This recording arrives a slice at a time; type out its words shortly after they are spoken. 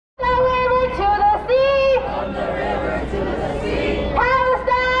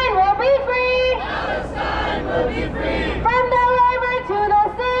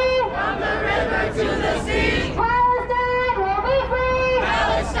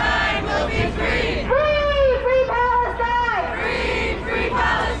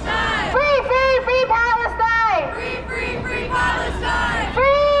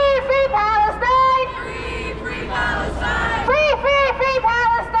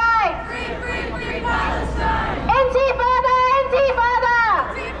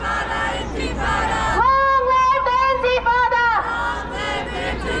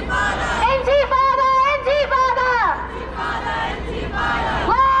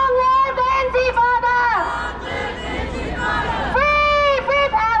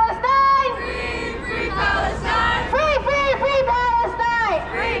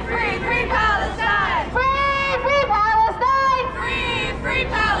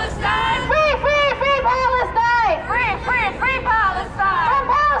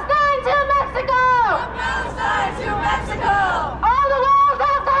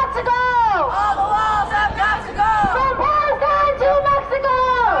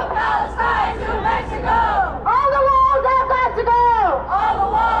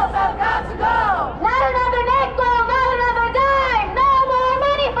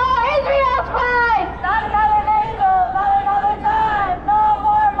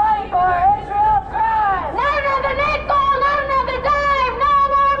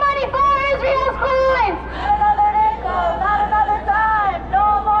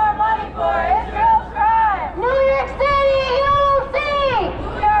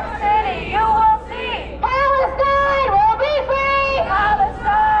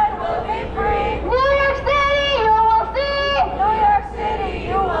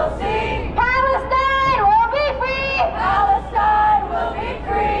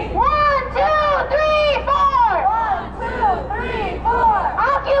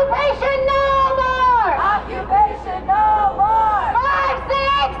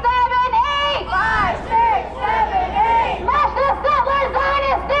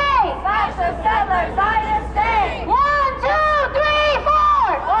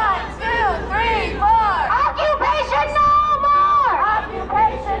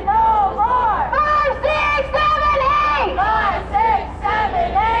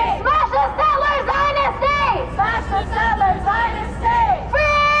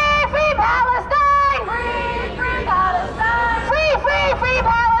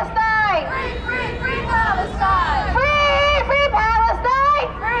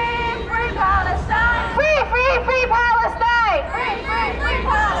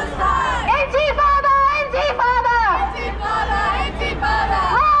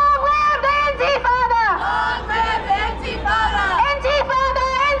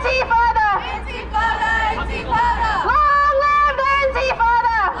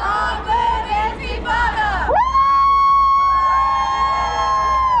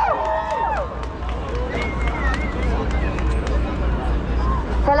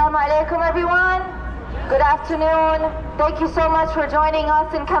alaikum, everyone. Good afternoon. Thank you so much for joining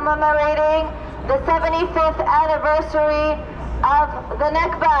us in commemorating the 75th anniversary of the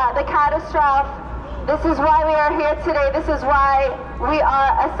Nakba, the catastrophe. This is why we are here today. This is why we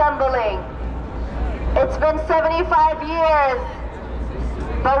are assembling. It's been 75 years,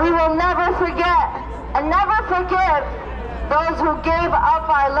 but we will never forget and never forgive those who gave up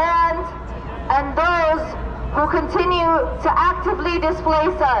our land and those who continue to actively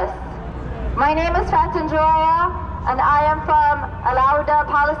displace us. My name is Fatin Joya, and I am from Al-Auda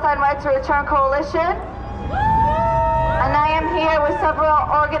Palestine Right to Return Coalition. And I am here with several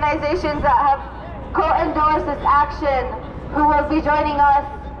organizations that have co-endorsed this action, who will be joining us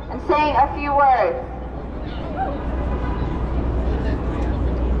and saying a few words.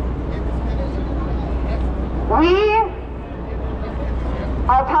 We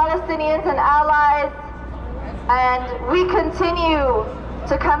are Palestinians and allies, and we continue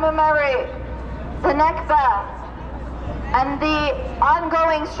to commemorate the Nakba and the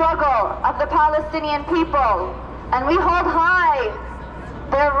ongoing struggle of the Palestinian people. And we hold high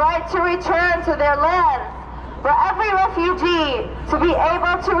their right to return to their land, for every refugee to be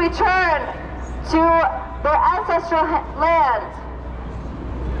able to return to their ancestral land.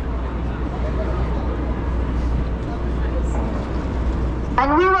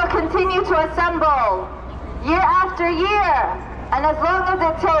 And we will continue to assemble year after year, and as long as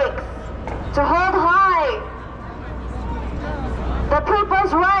it takes, to hold high the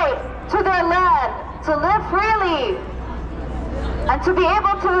people's right to their land, to live freely, and to be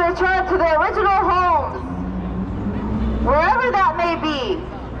able to return to their original homes, wherever that may be.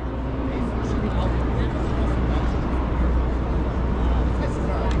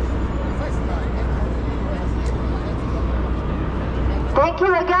 Thank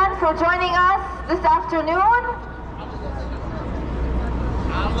you again for joining us this afternoon.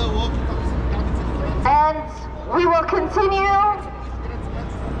 And we will continue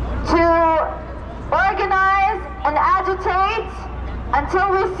to organize and agitate until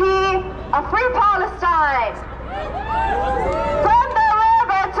we see a free Palestine. From the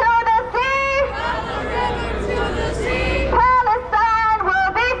river to the sea, Palestine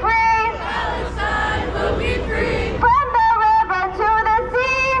will be free. Palestine will be free. From the river to the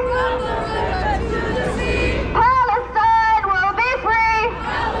sea, Palestine will be free.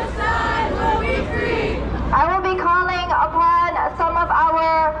 Palestine will be free. I will be calling upon some of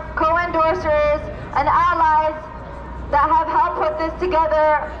our co-endorsers and allies that have helped put this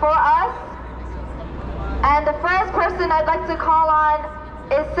together for us. And the first person I'd like to call on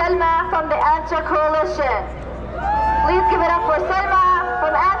is Selma from the Answer Coalition. Please give it up for Selma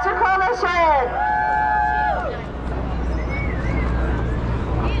from Answer Coalition.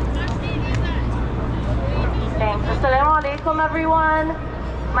 Thanks. Assalamu alaikum, everyone.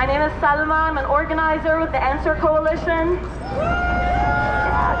 My name is Salma. I'm an organizer with the Answer Coalition.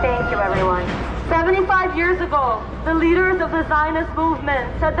 Thank you, everyone. 75 years ago, the leaders of the Zionist movement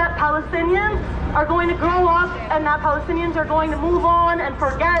said that Palestinians are going to grow up and that Palestinians are going to move on and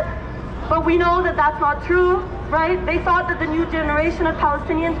forget. But we know that that's not true, right? They thought that the new generation of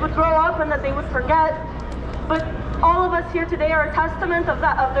Palestinians would grow up and that they would forget. But all of us here today are a testament of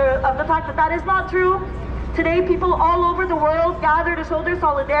the fact that that is not true. Today, people all over the world gather to show their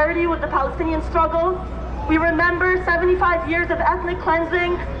solidarity with the Palestinian struggle. We remember 75 years of ethnic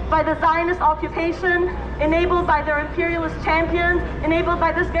cleansing by the Zionist occupation, enabled by their imperialist champions, enabled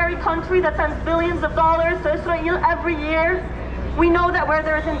by this very country that sends billions of dollars to Israel every year. We know that where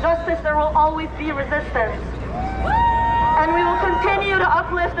there is injustice, there will always be resistance. And we will continue to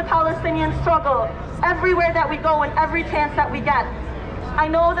uplift the Palestinian struggle everywhere that we go and every chance that we get. I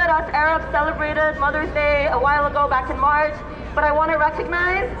know that us Arabs celebrated Mother's Day a while ago back in March, but I want to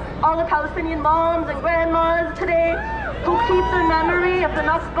recognize all the Palestinian moms and grandmas today who keep the memory of the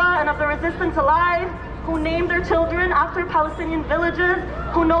Nakba and of the resistance alive, who name their children after Palestinian villages,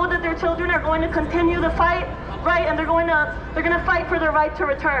 who know that their children are going to continue the fight, right, and they're going to fight for their right to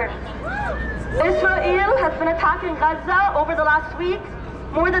return. Israel has been attacking Gaza over the last week.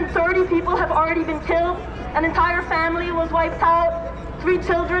 More than 30 people have already been killed. An entire family was wiped out. 3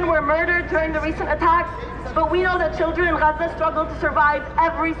 children were murdered during the recent attacks. But we know that children in Gaza struggle to survive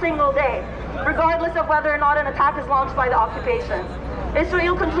every single day, regardless of whether or not an attack is launched by the occupation.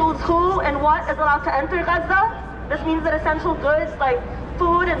 Israel controls who and what is allowed to enter Gaza. This means that essential goods like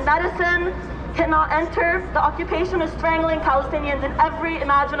food and medicine cannot enter. The occupation is strangling Palestinians in every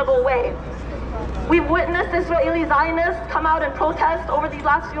imaginable way. We've witnessed Israeli Zionists come out and protest over these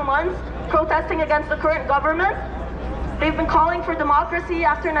last few months, protesting against the current government. They've been calling for democracy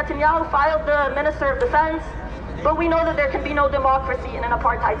after Netanyahu filed the Minister of Defense. but we know that there can be no democracy in an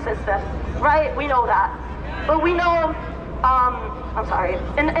apartheid system, right? We know that. But we know, I'm sorry.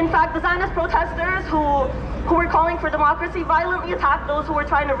 In fact, the Zionist protesters who were calling for democracy violently attacked those who were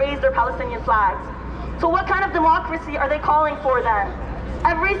trying to raise their Palestinian flags. So what kind of democracy are they calling for then?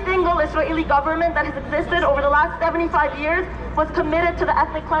 Every single Israeli government that has existed over the last 75 years was committed to the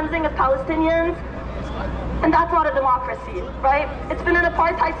ethnic cleansing of Palestinians, and that's not a democracy, right? It's been an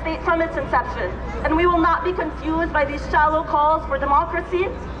apartheid state from its inception, and we will not be confused by these shallow calls for democracy.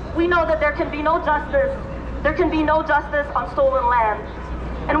 We know that there can be no justice. There can be no justice on stolen land.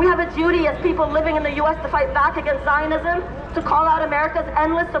 And we have a duty as people living in the US to fight back against Zionism, to call out America's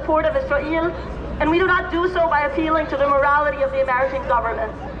endless support of Israel, and we do not do so by appealing to the morality of the American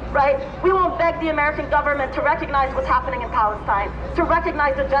government, right? We won't beg the American government to recognize what's happening in Palestine, to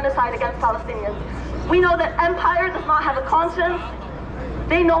recognize the genocide against Palestinians. We know that empire does not have a conscience.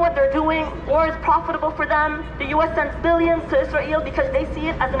 They know what they're doing. War is profitable for them. The US sends billions to Israel because they see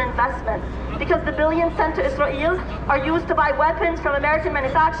it as an investment. Because the billions sent to Israel are used to buy weapons from American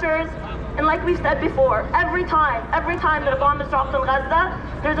manufacturers. And like we've said before, every time that a bomb is dropped on Gaza,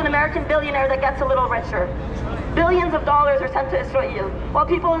 there's an American billionaire that gets a little richer. Billions of dollars are sent to Israel, while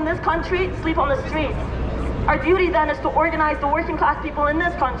people in this country sleep on the streets. Our duty then is to organize the working class people in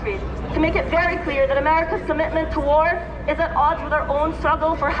this country, to make it very clear that America's commitment to war is at odds with our own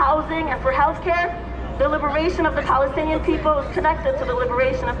struggle for housing and for healthcare. The liberation of the Palestinian people is connected to the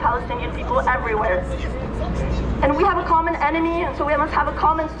liberation of Palestinian people everywhere. And we have a common enemy, and so we must have a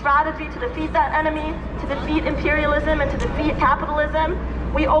common strategy to defeat that enemy, to defeat imperialism and to defeat capitalism.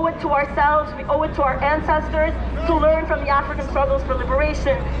 We owe it to ourselves, we owe it to our ancestors to learn from the African struggles for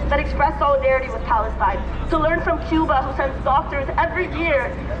liberation that express solidarity with Palestine, to learn from Cuba, who sends doctors every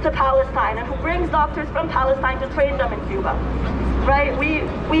year to Palestine and who brings doctors from Palestine to train them in Cuba. Right?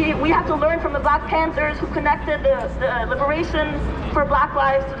 We have to learn from the Black Panthers who connected the liberation for Black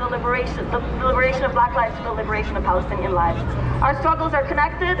lives to the liberation of Black lives to the liberation of Palestinian lives. Our struggles are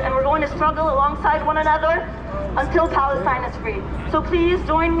connected, and we're going to struggle alongside one another until Palestine is free. So please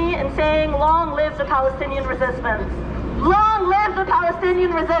join me in saying, long live the Palestinian resistance. Long live the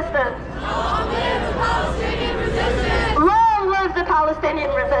Palestinian resistance. Long live the Palestinian resistance. Long live the Palestinian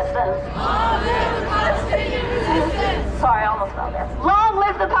resistance. Long live the Palestinian resistance. Sorry, I almost fell there. Long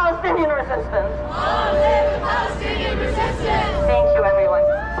live the Palestinian resistance. Long live the Palestinian resistance. Thank you, everyone.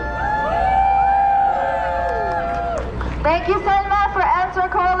 Thank you, Selma, for Answer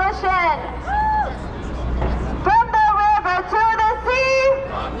Coalition. From the river to the sea.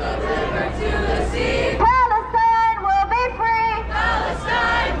 From the river to the sea. Palestine will be free.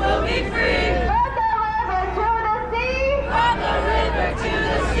 Palestine will be free. From the river to the sea. From the river to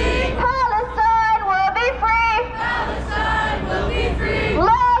the sea. Palestine will be free. Palestine will be free.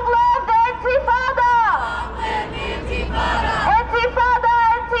 Long live the Intifada. Long live the Intifada. Intifada,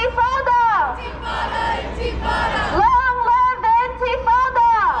 Intifada. Intifada, Intifada. Long live the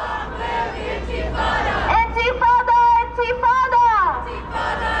Intifada. Long live the Intifada. Intifada, Intifada.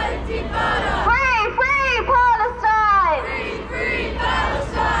 Intifada, Intifada. Free, free Palestine. Free, free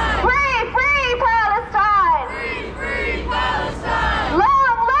Palestine. Free, free Palestine. Free, free Palestine.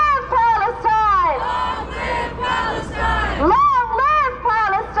 Long live Palestine. Long live Palestine. Long live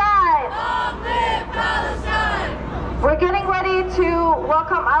Palestine. Long live Palestine. We're getting ready to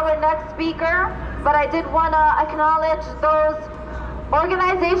welcome our next speaker, but I did want to acknowledge those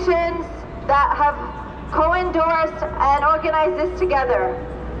organizations that have co-endorsed and organized this together.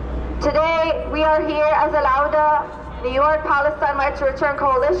 Today, we are here as Al-Auda, New York Palestine Right to Return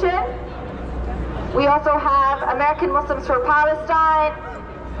Coalition. We also have American Muslims for Palestine.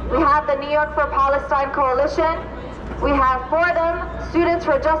 We have the New York For Palestine Coalition. We have Fordham, Students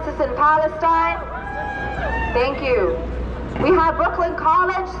for Justice in Palestine. Thank you. We have Brooklyn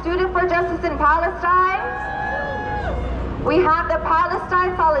College, Student for Justice in Palestine. We have the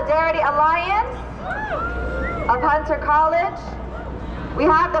Palestine Solidarity Alliance of Hunter College. We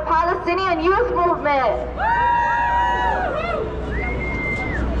have the Palestinian Youth Movement.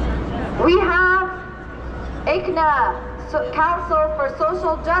 We have ICNA, Council for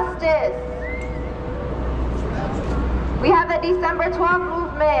Social Justice. We have the December 12th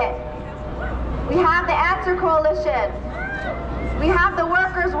Movement. We have the Answer Coalition. We have the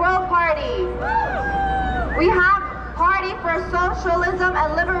Workers' World Party. We have Party for Socialism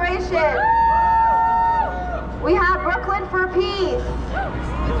and Liberation. We have Brooklyn for Peace.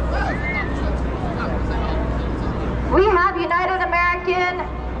 We have United American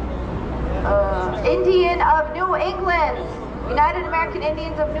Indian of New England. United American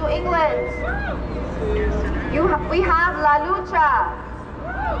Indians of New England. We have La Lucha,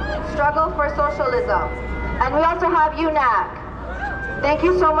 Struggle for Socialism. And we also have UNAC. Thank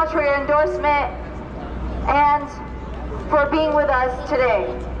you so much for your endorsement and for being with us today.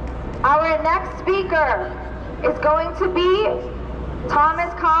 Our next speaker is going to be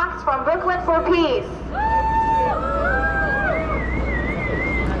Thomas Cox from Brooklyn for Peace.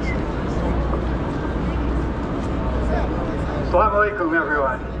 Assalamu alaikum,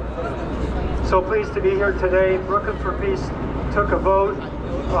 everyone. So pleased to be here today. Brooklyn for Peace took a vote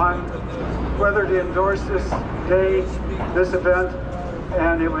on whether to endorse this day, this event,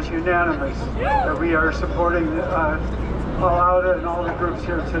 and it was unanimous that we are supporting Al-Auda and all the groups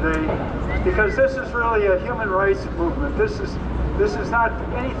here today, because this is really a human rights movement. This is not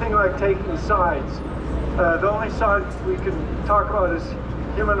anything like taking sides. The only side we can talk about is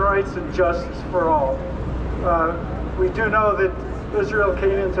human rights and justice for all. We do know that Israel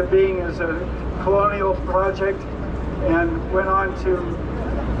came into being as a colonial project and went on to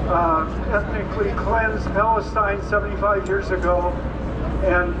ethnically cleanse Palestine 75 years ago,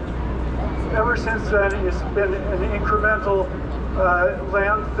 and ever since then it's been an incremental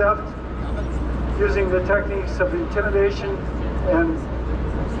land theft using the techniques of intimidation and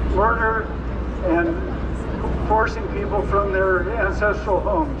murder and forcing people from their ancestral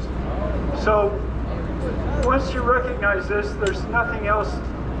homes. So once you recognize this, there's nothing else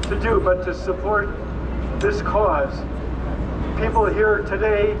to do but to support this cause. People here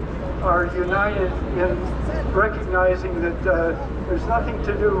today are united in recognizing that there's nothing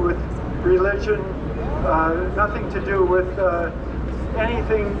to do with religion, nothing to do with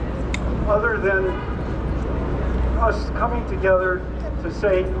anything other than us coming together to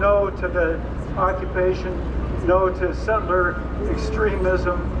say no to the occupation, no to settler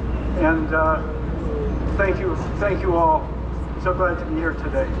extremism, and thank you all. So glad to be here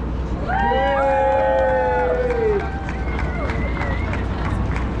today.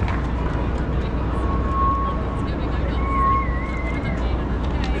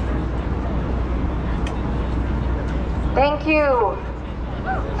 Thank you.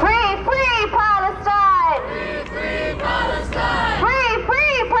 Free, free Palestine! Free, free Palestine! Free,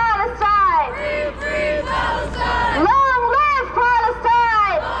 free Palestine! Free, free Palestine! Long live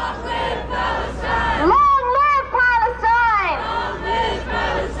Palestine! Long live Palestine! Long live Palestine! Long live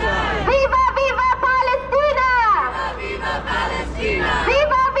Palestine! Viva, viva Palestina! Viva Palestina!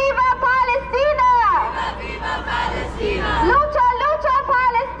 Viva, viva Palestina! Viva Palestina! Lucha, lucha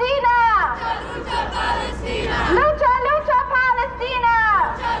Palestina! Lucha Palestina! Lucha, lucha Palestina!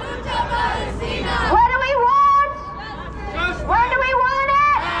 Lucha Palestina! What do we want? When do we want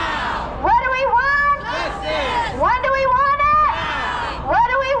it? Now! What do we want? Justice! When do we want it? What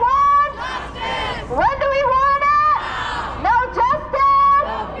do we want? Justice! When do we want it? No justice!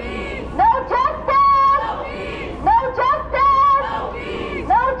 No peace! No justice! No peace! No justice! No peace!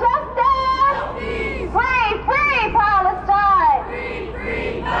 No justice! No peace! Free, free Palestine! Free,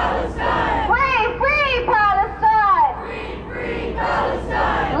 free Palestine! Free, free Palestine! Free, free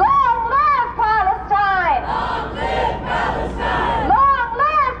Palestine! Long live Palestine! Long live Palestine! Long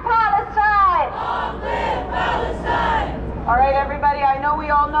live Palestine! Long live Palestine! All right, everybody, I know we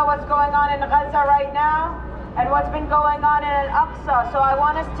all know what's going on in Gaza right now and what's been going on in Al-Aqsa, so I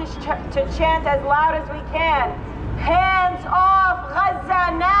want us to chant as loud as we can. Hands off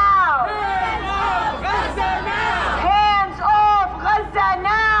Gaza now! Hands off Gaza now! Hands off Gaza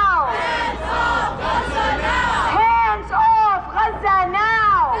now! Hands off Gaza now! Hands off Gaza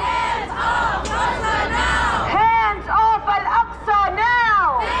now! Hands off Gaza now! Hands off Al-Aqsa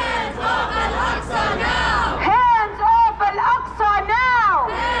now! Hands off Al-Aqsa now! Hands off Al-Aqsa now!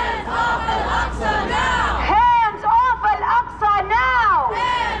 Hands off Al-Aqsa now! Hands off Al-Aqsa now!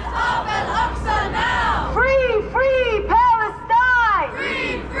 Hands off Al-Aqsa now! Free, free Palestine!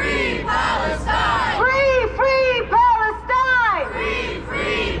 Free, free Palestine! Free, free Palestine! Free,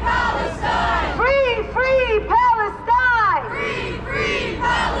 free Palestine! Free, free Palestine! Free, free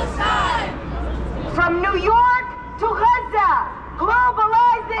Palestine! From New York to Gaza,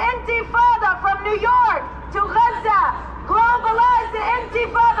 globalize the Intifada from New York to Gaza, globalize the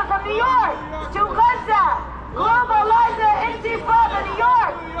Intifada from New York to Gaza, globalize the Intifada New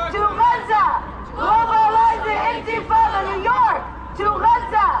York to Gaza, globalize the Intifada New York to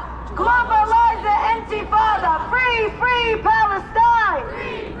Gaza, globalize the Intifada. Free, free Palestine!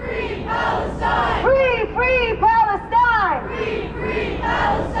 Free, free Palestine! Free, free Palestine! Free, free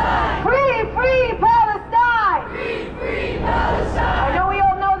Palestine! Free, free Palestine! Free, free Palestine! I know we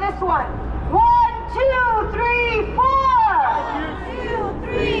all know this one. 1, 2, 3, 4. 1, 2,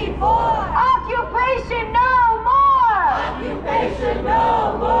 3, 4. Occupation no more. Occupation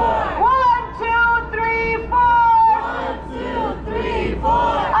no more. 1, 2, 3, 4. 1, 2, 3, 4.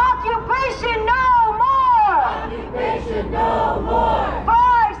 Occupation no more.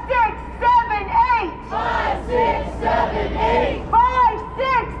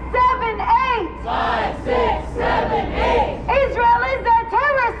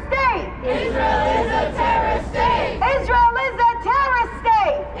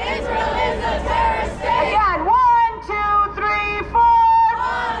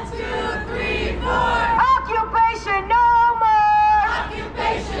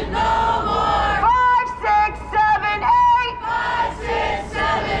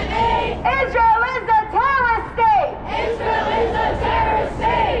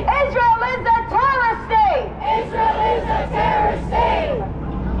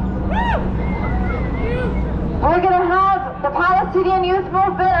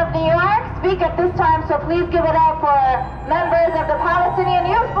 of New York speak at this time, so please give it up for members of the Palestinian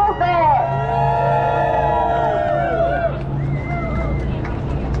youth movement.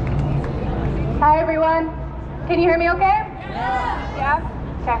 Hi everyone. Can you hear me okay? Yeah?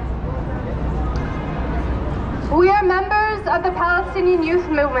 Okay. We are members of the Palestinian youth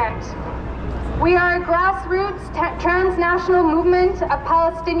movement. We are a grassroots transnational movement of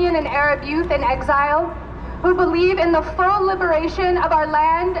Palestinian and Arab youth in exile who believe in the full liberation of our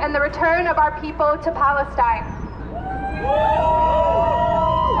land and the return of our people to Palestine.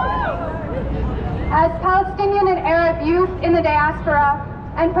 As Palestinian and Arab youth in the diaspora,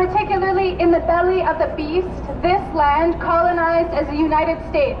 and particularly in the belly of the beast, this land colonized as the United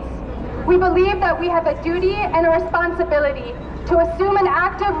States, we believe that we have a duty and a responsibility to assume an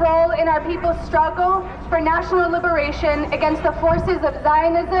active role in our people's struggle for national liberation against the forces of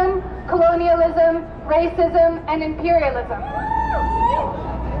Zionism, colonialism, racism, and imperialism.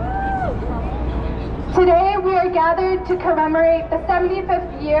 Today, we are gathered to commemorate the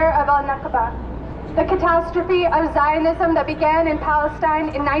 75th year of Nakba, the catastrophe of Zionism that began in Palestine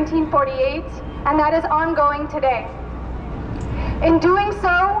in 1948 and that is ongoing today. In doing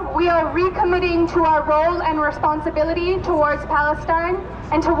so, we are recommitting to our role and responsibility towards Palestine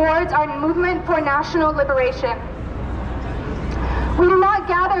and towards our movement for national liberation. We do not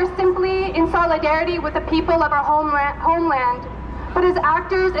gather simply in solidarity with the people of our homeland, but as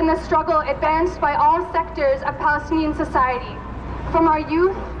actors in the struggle advanced by all sectors of Palestinian society, from our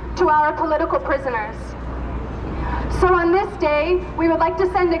youth to our political prisoners. So on this day, we would like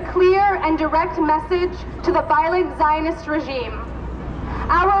to send a clear and direct message to the violent Zionist regime.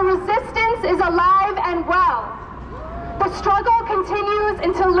 Our resistance is alive and well. The struggle continues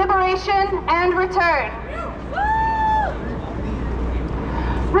until liberation and return.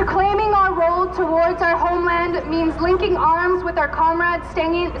 Reclaiming our role towards our homeland means linking arms with our comrades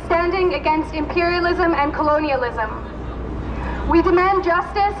standing against imperialism and colonialism. We demand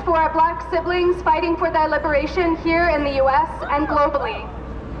justice for our Black siblings fighting for their liberation here in the US and globally.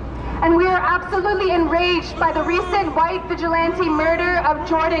 And we are absolutely enraged by the recent white vigilante murder of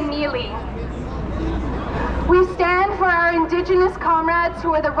Jordan Neely. We stand for our indigenous comrades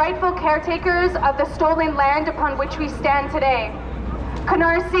who are the rightful caretakers of the stolen land upon which we stand today,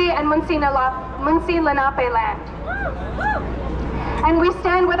 Canarsie and Munsi Lenape land. And we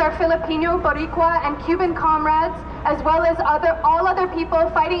stand with our Filipino, Boricua, and Cuban comrades, as well as all other people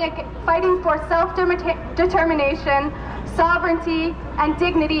fighting for self-determination, sovereignty, and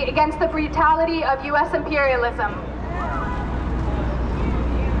dignity against the brutality of US imperialism.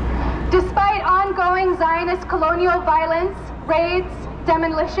 Despite ongoing Zionist colonial violence, raids,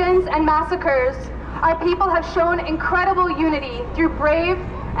 demolitions, and massacres, our people have shown incredible unity through brave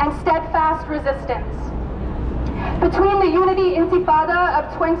and steadfast resistance. Between the Unity Intifada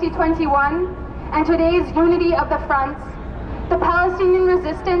of 2021 and today's Unity of the Fronts, the Palestinian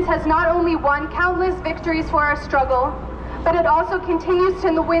resistance has not only won countless victories for our struggle, but it also continues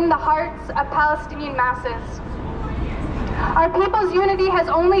to win the hearts of Palestinian masses. Our people's unity has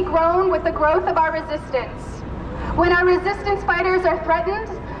only grown with the growth of our resistance. When our resistance fighters are threatened,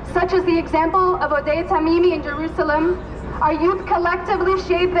 such as the example of Odeh Tamimi in Jerusalem, our youth collectively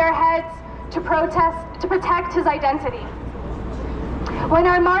shave their heads to protect his identity. When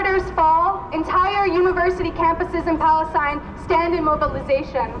our martyrs fall, entire university campuses in Palestine stand in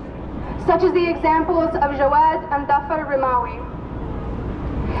mobilization, such as the examples of Jawad and Dafar Rimawi.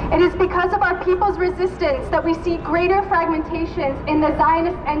 It is because of our people's resistance that we see greater fragmentations in the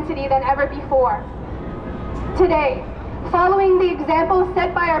Zionist entity than ever before. Today, following the example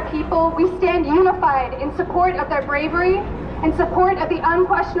set by our people, we stand unified in support of their bravery and support of the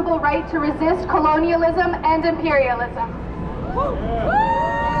unquestionable right to resist colonialism and imperialism.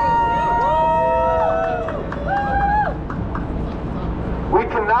 We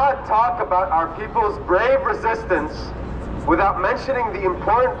cannot talk about our people's brave resistance without mentioning the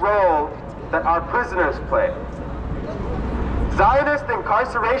important role that our prisoners play. Zionist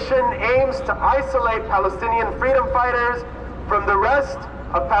incarceration aims to isolate Palestinian freedom fighters from the rest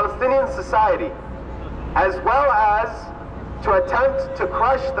of Palestinian society, as well as to attempt to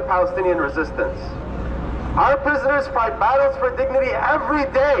crush the Palestinian resistance. Our prisoners fight battles for dignity every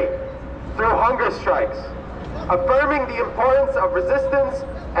day through hunger strikes, affirming the importance of resistance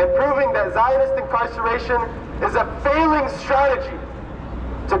and proving that Zionist incarceration is a failing strategy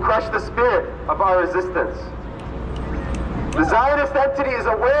to crush the spirit of our resistance. The Zionist entity is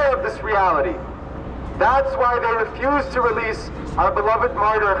aware of this reality. That's why they refuse to release our beloved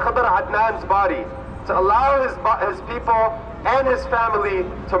martyr Khadr Adnan's body, to allow his people and his family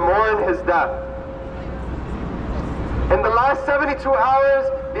to mourn his death. In the last 72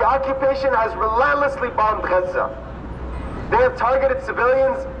 hours, the occupation has relentlessly bombed Gaza. They have targeted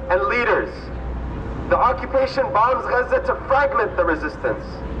civilians and leaders. The occupation bombs Gaza to fragment the resistance.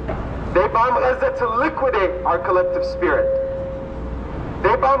 They bomb Gaza to liquidate our collective spirit.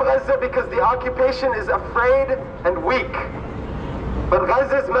 They bomb Gaza because the occupation is afraid and weak. But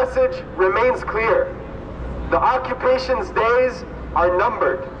Gaza's message remains clear. The occupation's days are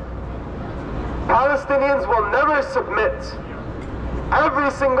numbered. Palestinians will never submit.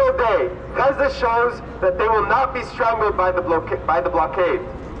 Every single day, Gaza shows that they will not be strangled by the blockade.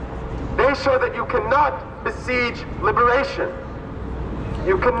 They show that you cannot besiege liberation.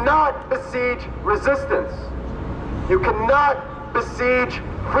 You cannot besiege resistance. You cannot besiege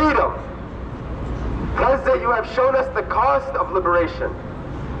freedom. Gaza, you have shown us the cost of liberation.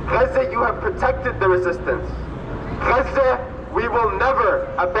 Gaza, you have protected the resistance. Gaza, we will never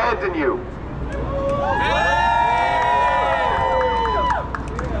abandon you.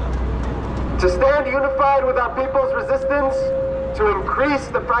 To stand unified with our people's resistance, to increase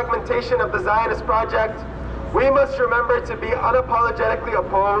the fragmentation of the Zionist project, we must remember to be unapologetically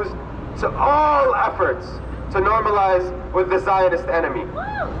opposed to all efforts to normalize with the Zionist enemy.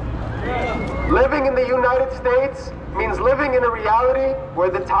 Living in the United States means living in a reality where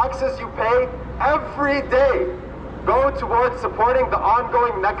the taxes you pay every day go towards supporting the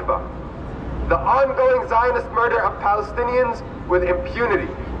ongoing Nakba, the ongoing Zionist murder of Palestinians with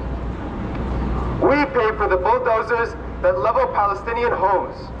impunity. We pay for the bulldozers that level Palestinian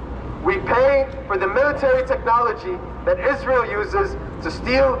homes. We pay for the military technology that Israel uses to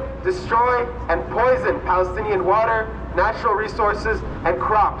steal, destroy, and poison Palestinian water, natural resources, and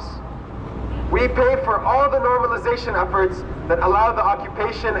crops. We pay for all the normalization efforts that allow the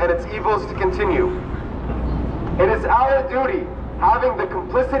occupation and its evils to continue. It is our duty, having the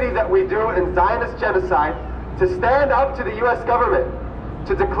complicity that we do in Zionist genocide, to stand up to the US government,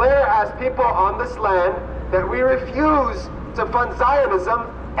 to declare as people on this land that we refuse to fund Zionism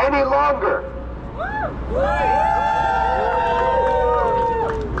any longer.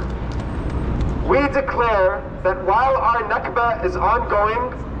 We declare that while our Nakba is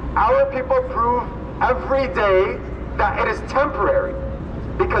ongoing, our people prove every day that it is temporary,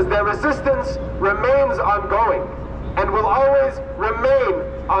 because their resistance remains ongoing and will always remain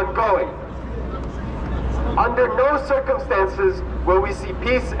ongoing. Under no circumstances will we see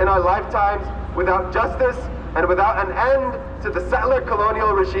peace in our lifetimes without justice and without an end to the settler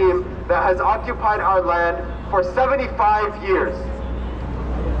colonial regime that has occupied our land for 75 years.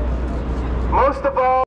 Most of all,